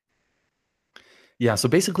 Yeah, so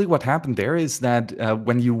basically what happened there is that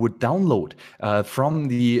when you would download from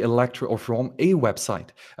the or from a website,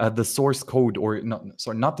 the source code, or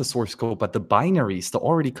not the source code, but the binaries, the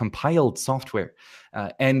already compiled software,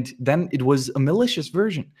 and then it was a malicious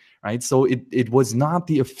version, right? So it was not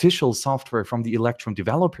the official software from the Electrum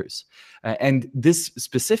developers. And this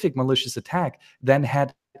specific malicious attack then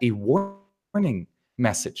had a warning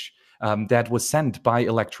message that was sent by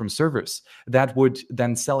Electrum servers that would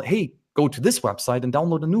then say, hey, go to this website and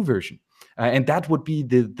download a new version. And that would be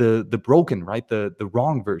the broken, right? The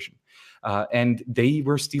wrong version. And they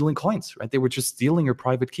were stealing coins, right? They were just stealing your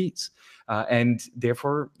private keys. And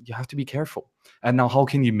therefore, you have to be careful. And now, how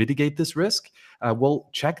can you mitigate this risk? Well,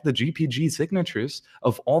 check the GPG signatures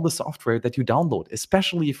of all the software that you download,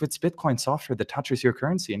 especially if it's Bitcoin software that touches your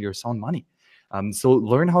currency and your sound money. So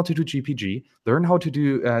learn how to do GPG, learn how to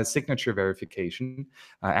do signature verification.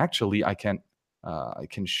 Actually, I can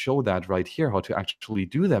show that right here, how to actually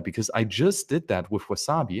do that, because I just did that with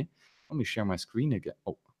Wasabi. Let me share my screen again.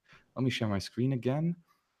 Let me share my screen again.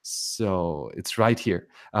 So it's right here.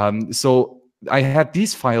 So I had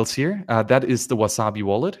these files here. That is the Wasabi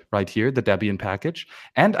wallet right here, the Debian package.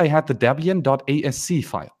 And I had the Debian.asc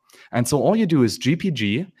file. And so all you do is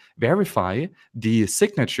GPG, verify the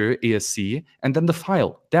signature ASC, and then the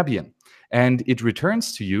file, Debian. And it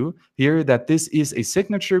returns to you here that this is a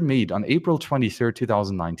signature made on April 23rd,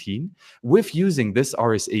 2019, with using this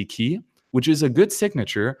RSA key, which is a good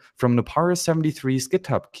signature from Nopara73's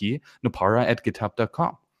GitHub key,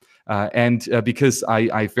 nopara@github.com. Because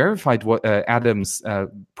I verified what Adam's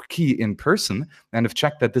key in person and have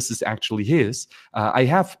checked that this is actually his, I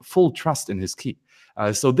have full trust in his key.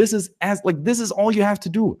 So this is all you have to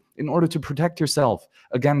do in order to protect yourself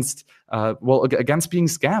against against being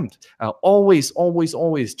scammed. Always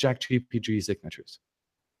check GPG signatures.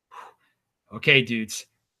 Okay, dudes,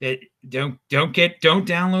 don't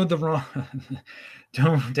download the wrong.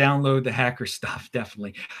 Don't download the hacker stuff.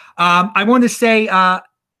 Definitely. I want to say,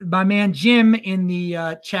 my man Jim in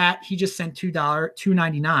the chat, he just sent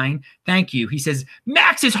 $2.99. Thank you. He says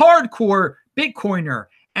Max is hardcore Bitcoiner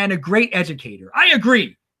and a great educator. I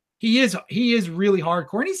agree. He is really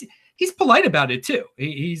hardcore, and he's polite about it too.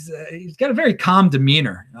 He's got a very calm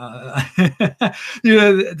demeanor. So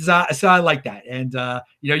I like that. And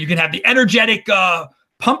you can have the energetic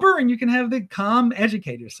pumper, and you can have the calm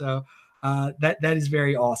educator. So that is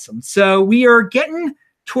very awesome. So we are getting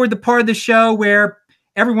toward the part of the show where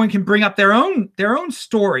everyone can bring up their own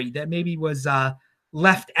story that maybe was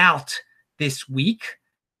left out this week.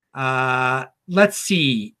 Let's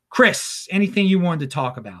see, Chris, anything you wanted to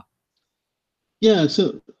talk about? Yeah,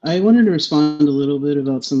 so I wanted to respond a little bit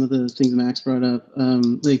about some of the things Max brought up,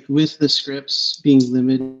 like with the scripts being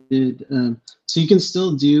limited. So you can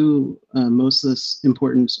still do most of the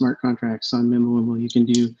important smart contracts on Mimblewimble. You can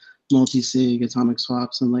do multi-sig, atomic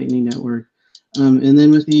swaps, and Lightning Network. And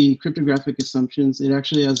then with the cryptographic assumptions, it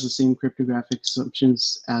actually has the same cryptographic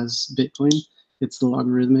assumptions as Bitcoin. It's the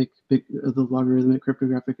logarithmic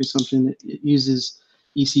cryptographic assumption. It uses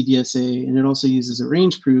ECDSA, and it also uses a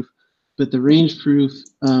range proof, but the range proof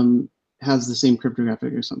has the same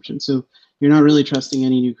cryptographic assumption. So you're not really trusting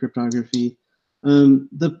any new cryptography.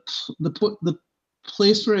 The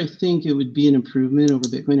place where I think it would be an improvement over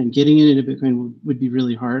Bitcoin, and getting it into Bitcoin would be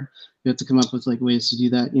really hard. You have to come up with like ways to do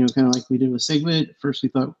that, kind of like we did with SegWit. First, we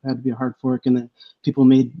thought it had to be a hard fork, and then people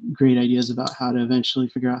made great ideas about how to eventually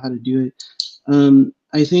figure out how to do it.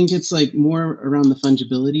 I think it's like more around the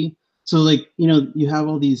fungibility. So like, you have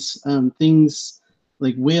all these things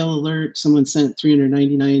like whale alert, someone sent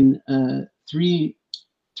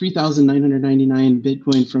 3,999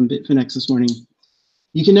 Bitcoin from Bitfinex this morning.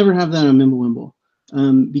 You can never have that on Mimblewimble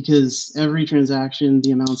because every transaction,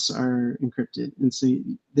 the amounts are encrypted. And so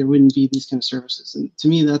there wouldn't be these kind of services. And to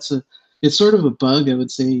me, that's a it's sort of a bug, I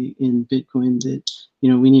would say, in Bitcoin that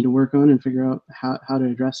we need to work on and figure out how to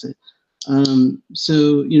address it.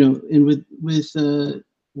 So and with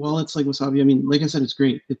wallets like Wasabi, I mean, like I said, it's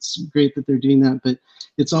great. It's great that they're doing that, but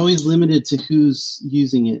it's always limited to who's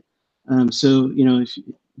using it. So if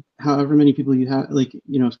however many people you have, like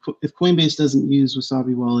if Coinbase doesn't use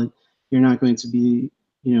Wasabi Wallet, you're not going to be,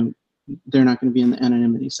 they're not going to be in the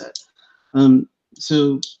anonymity set.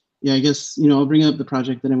 So yeah, I guess I'll bring up the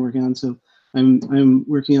project that I'm working on. So I'm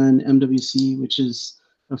working on MWC, which is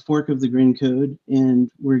a fork of the Grin code,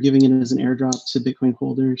 and we're giving it as an airdrop to Bitcoin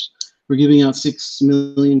holders. We're giving out 6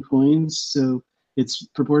 million coins, so it's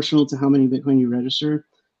proportional to how many Bitcoin you register.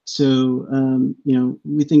 So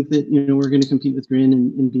we think that we're going to compete with Grin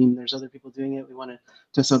and Beam. There's other people doing it. We want to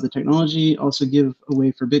test out the technology, also give a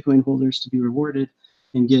way for Bitcoin holders to be rewarded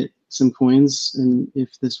and get some coins. And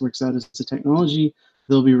if this works out as a technology,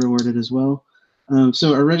 they'll be rewarded as well.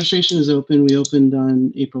 So our registration is open. We opened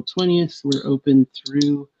on April 20th. We're open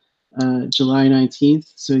through July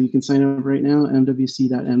 19th. So you can sign up right now,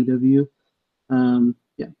 mwc.mw.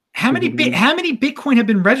 Yeah. How many Bitcoin have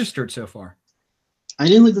been registered so far? I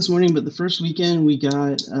didn't look this morning, but the first weekend we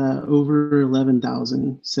got over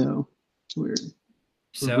 11,000. So we're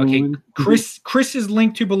okay. Chris is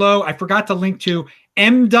linked to below. I forgot to link to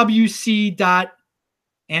mwc.mw.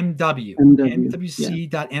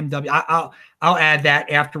 mwc.mw. I'll add that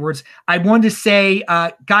afterwards. I wanted to say,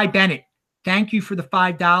 Guy Bennett, thank you for the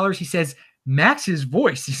 $5. He says, Max's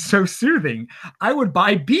voice is so soothing. I would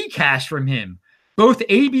buy Bcash from him, both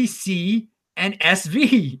ABC and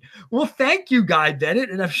SV. Well, thank you, Guy Bennett,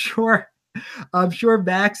 and I'm sure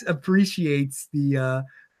Max appreciates the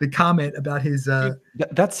comment about his.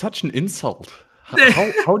 That's such an insult.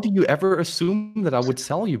 How do you ever assume that I would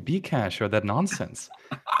sell you Bcash or that nonsense?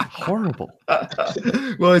 Horrible.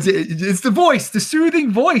 Well, it's the voice, the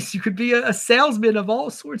soothing voice. You could be a salesman of all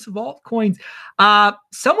sorts of altcoins.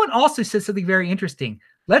 Someone also said something very interesting.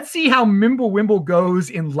 Let's see how Mimblewimble goes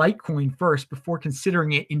in Litecoin first before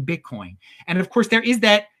considering it in Bitcoin. And of course, there is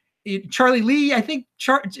that Charlie Lee, I think,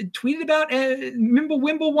 tweeted about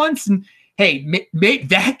Mimblewimble once. And hey,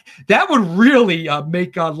 that would really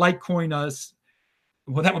make Litecoin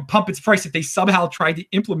well, that would pump its price if they somehow tried to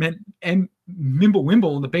implement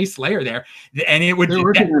Mimblewimble in the base layer there, and it would. They're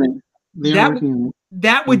working on it.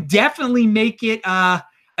 That would definitely make it a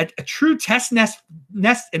true test nest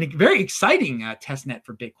and a very exciting test net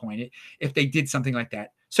for Bitcoin if they did something like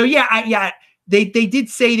that. So they did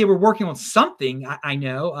say they were working on something. I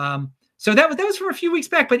know. So that was from a few weeks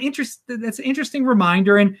back, but that's an interesting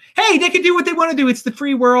reminder. And hey, they can do what they want to do. It's the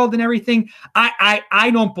free world and everything.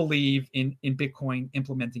 I don't believe in Bitcoin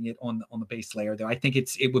implementing it on the base layer, though. I think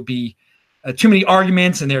it would be too many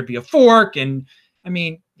arguments, and there'd be a fork. And I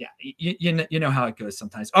mean, yeah, you know how it goes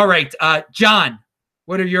sometimes. All right, John,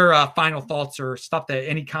 what are your final thoughts or stuff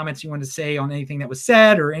any comments you want to say on anything that was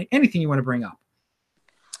said or anything you want to bring up?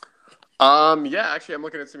 Yeah, actually, I'm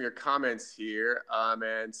looking at some of your comments here,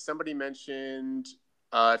 and somebody mentioned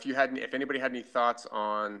if anybody had any thoughts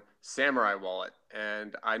on Samurai Wallet,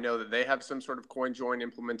 and I know that they have some sort of CoinJoin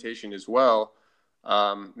implementation as well.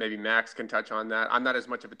 Maybe Max can touch on that. I'm not as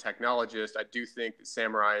much of a technologist. I do think that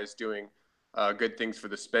Samurai is doing good things for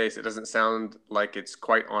the space. It doesn't sound like it's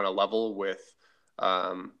quite on a level with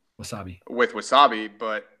Wasabi,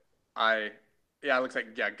 but it looks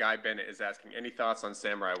like Guy Bennett is asking any thoughts on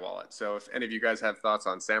Samurai Wallet. So if any of you guys have thoughts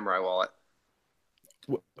on Samurai Wallet.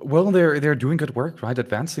 Well, they're doing good work, right?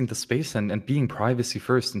 Advancing the space and being privacy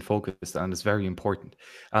first and focused on is very important.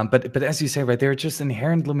 But as you say, right, there are just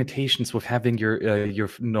inherent limitations with having your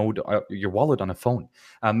node, your wallet on a phone.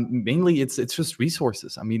 Mainly, it's just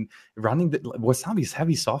resources. I mean, running Wasabi is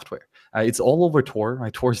heavy software. It's all over Tor.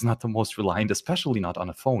 Right? Tor is not the most reliant, especially not on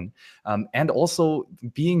a phone. And also,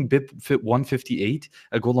 being BIP 158,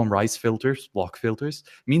 Golem Rice filters, block filters,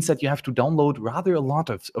 means that you have to download rather a lot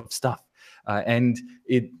of stuff. And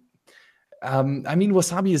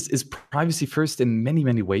Wasabi is privacy first in many,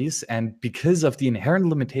 many ways. And because of the inherent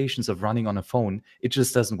limitations of running on a phone, it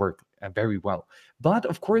just doesn't work very well. But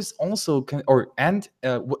of course, also,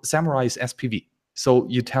 Samurai is SPV. So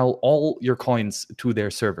you tell all your coins to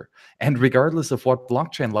their server. And regardless of what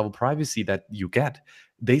blockchain level privacy that you get,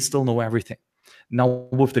 they still know everything. Now,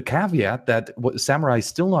 with the caveat that Samurai is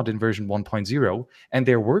still not in version 1.0, and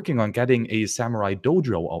they're working on getting a Samurai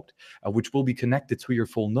Dojo out, which will be connected to your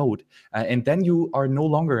full node, and then you are no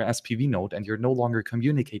longer an SPV node, and you're no longer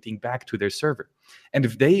communicating back to their server. And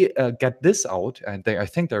if they get this out, and I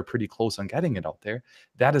think they're pretty close on getting it out there,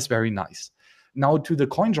 that is very nice. Now, to the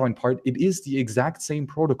CoinJoin part, it is the exact same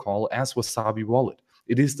protocol as Wasabi Wallet.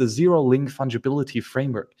 It is the zero-link fungibility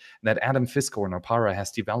framework that Adam Fisker and Opara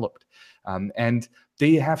has developed. And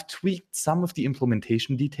they have tweaked some of the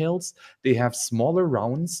implementation details. They have smaller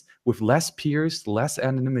rounds with less peers, less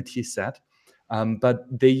anonymity set.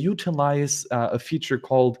 But they utilize a feature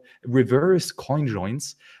called reverse coin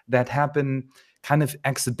joins that happen kind of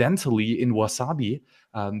accidentally in Wasabi.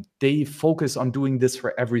 They focus on doing this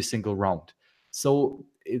for every single round. So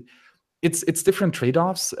it's different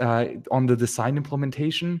trade-offs on the design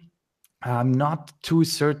implementation. I'm not too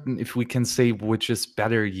certain if we can say which is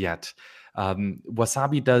better yet.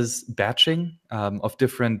 Wasabi does batching of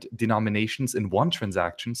different denominations in one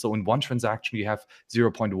transaction. So in one transaction, you have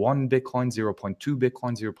 0.1 Bitcoin, 0.2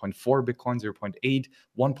 Bitcoin, 0.4 Bitcoin, 0.8,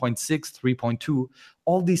 1.6, 3.2.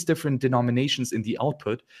 All these different denominations in the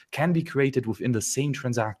output can be created within the same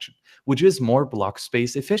transaction, which is more block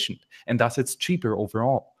space efficient, and thus it's cheaper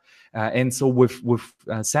overall. And so with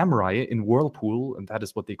Samurai in Whirlpool, and that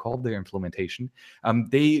is what they call their implementation,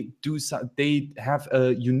 they have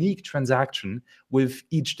a unique transaction with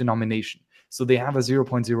each denomination. So they have a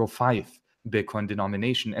 0.05 Bitcoin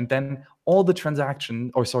denomination, and then all the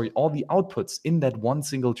outputs in that one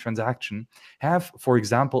single transaction have, for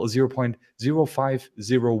example, a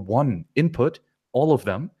 0.0501 input, all of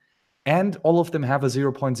them, and all of them have a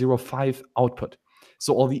 0.05 output.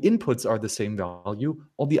 So all the inputs are the same value,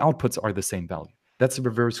 all the outputs are the same value. That's a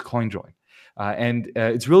reverse coin join. And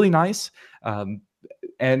it's really nice.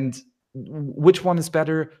 And which one is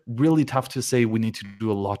better? Really tough to say. We need to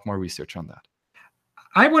do a lot more research on that.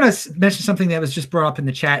 I want to mention something that was just brought up in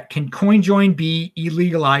the chat. Can CoinJoin be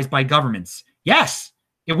illegalized by governments? Yes,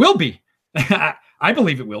 it will be. I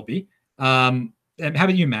believe it will be. How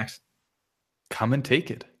about you, Max? Come and take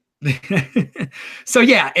it. So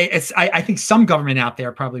yeah, I think some government out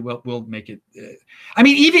there probably will make it. I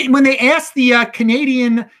mean, even when they asked the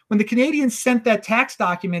when the Canadians sent that tax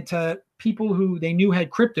document to people who they knew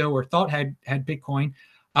had crypto or thought had Bitcoin,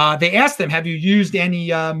 they asked them, "Have you used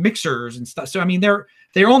any mixers and stuff?" So I mean, they're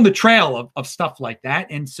on the trail of stuff like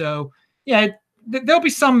that, and so yeah, there'll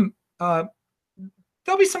be some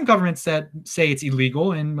governments that say it's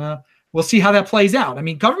illegal, and we'll see how that plays out. I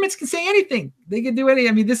mean, governments can say anything; they can do anything.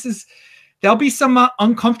 I mean, there'll be some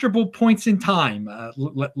uncomfortable points in time.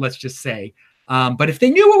 Let's just say. But if they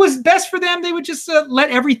knew what was best for them, they would just let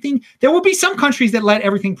everything. There will be some countries that let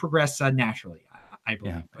everything progress naturally. I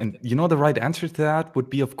believe. Yeah. And the right answer to that would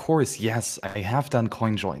be, of course, yes, I have done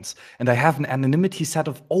coin joins and I have an anonymity set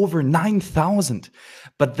of over 9,000.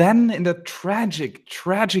 But then in a tragic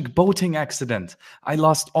boating accident, I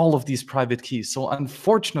lost all of these private keys. So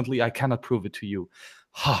unfortunately, I cannot prove it to you.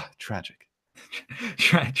 Tragic.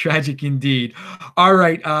 Tragic indeed. All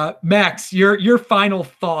right, Max, your final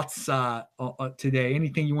thoughts today.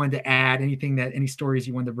 Anything you wanted to add? Any stories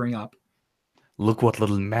you wanted to bring up? Look what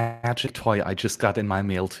little magic toy I just got in my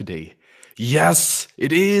mail today. Yes,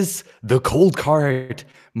 it is the Coldcard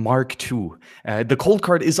Mark II. The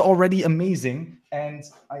Coldcard is already amazing, and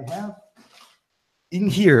I have in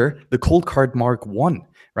here the Coldcard Mark I,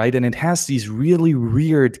 right? And it has these really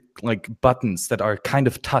weird buttons that are kind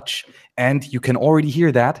of touch, and you can already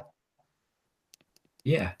hear that.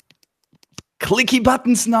 Yeah. Clicky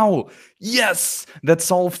buttons now. Yes, that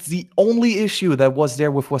solved the only issue that was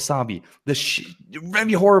there with Wasabi, the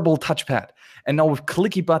very horrible touchpad. And now with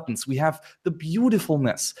clicky buttons, we have the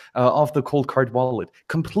beautifulness of the Coldcard wallet,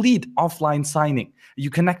 complete offline signing.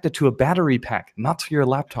 You connect it to a battery pack, not to your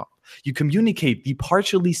laptop. You communicate the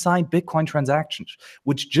partially signed Bitcoin transactions,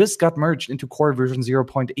 which just got merged into core version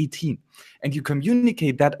 0.18. And you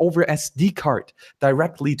communicate that over SD card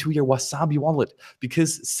directly to your Wasabi wallet.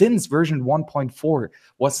 Because since version 1.4,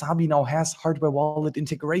 Wasabi now has hardware wallet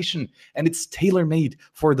integration. And it's tailor-made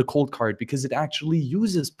for the Coldcard because it actually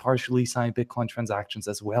uses partially signed Bitcoin transactions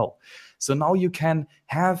as well. So now you can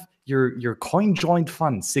have your coin joined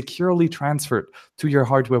funds securely transferred to your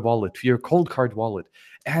hardware wallet, to your Coldcard wallet.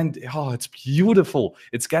 And it's beautiful.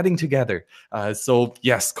 It's getting together. So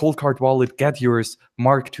yes, Coldcard wallet, get yours.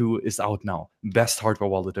 Mark II is out now. Best hardware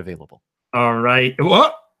wallet available. All right.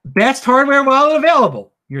 Well, best hardware wallet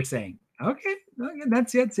available, you're saying. Okay.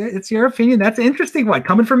 That's it. It's your opinion. That's an interesting one.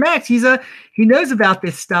 Coming from Max. He knows about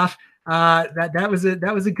this stuff. That was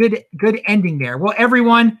a good ending there. Well,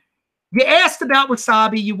 everyone, you asked about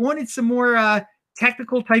Wasabi. You wanted some more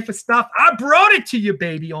technical type of stuff. I brought it to you,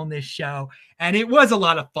 baby, on this show. And it was a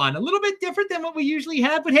lot of fun. A little bit different than what we usually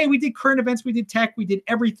have. But hey, we did current events. We did tech. We did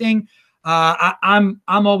everything. I'm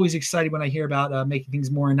always excited when I hear about making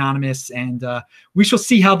things more anonymous. And we shall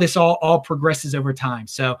see how this all progresses over time.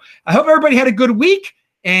 So I hope everybody had a good week.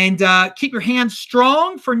 And keep your hands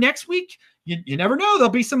strong for next week. you never know. There'll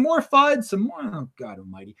be some more FUD, some more. Oh, God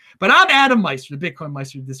almighty. But I'm Adam Meister, the Bitcoin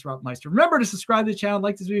Meister, the Disrupt Meister. Remember to subscribe to the channel,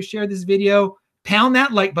 like this video, share this video, pound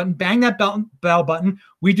that like button, bang that bell button.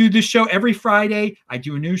 We do this show every Friday. I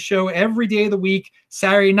do a new show every day of the week.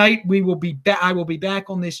 Saturday night, I will be back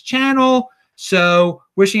on this channel. So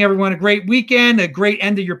wishing everyone a great weekend, a great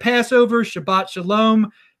end of your Passover. Shabbat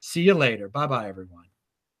Shalom. See you later. Bye-bye, everyone.